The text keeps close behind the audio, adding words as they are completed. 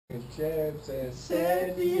Chips in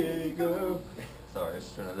San Diego. Sorry, I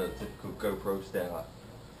was trying to do a typical GoPro stare like,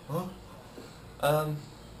 huh? Um,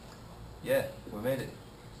 yeah, we made it.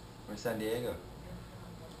 We're in San Diego.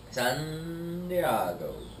 San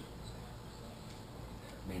Diego.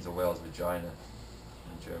 Means a whale's vagina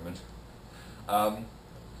in German.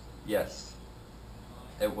 Yes,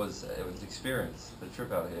 it was an experience. The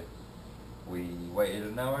trip out here. We waited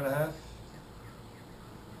an hour and a half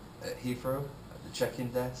at Heathrow at the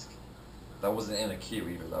check-in desk. That wasn't in a queue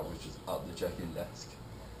either. That was just at the check-in desk.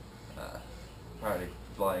 Apparently,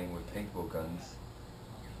 flying with paintball guns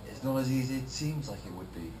is not as easy as it seems like it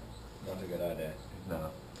would be. Not a good idea.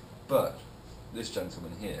 No, but this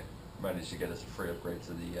gentleman here managed to get us a free upgrade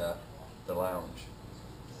to the lounge.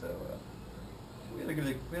 So we had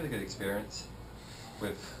a good experience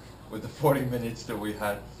with the 40 minutes that we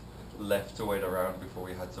had left to wait around before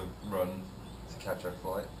we had to run to catch our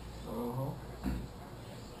flight.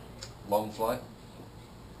 Long flight.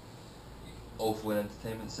 Awful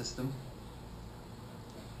entertainment system.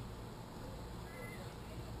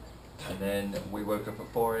 And then we woke up at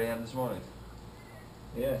 4 a.m. this morning.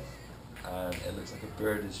 Yeah. And it looks like a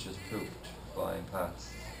bird has just pooped flying past.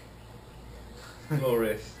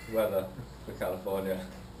 Glorious weather for California.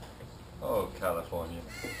 Oh, California.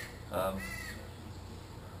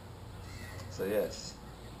 So yes,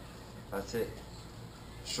 that's it.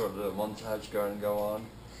 Short little montage going to go on.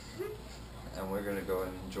 And we're going to go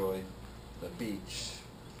and enjoy the beach,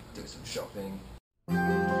 do some shopping.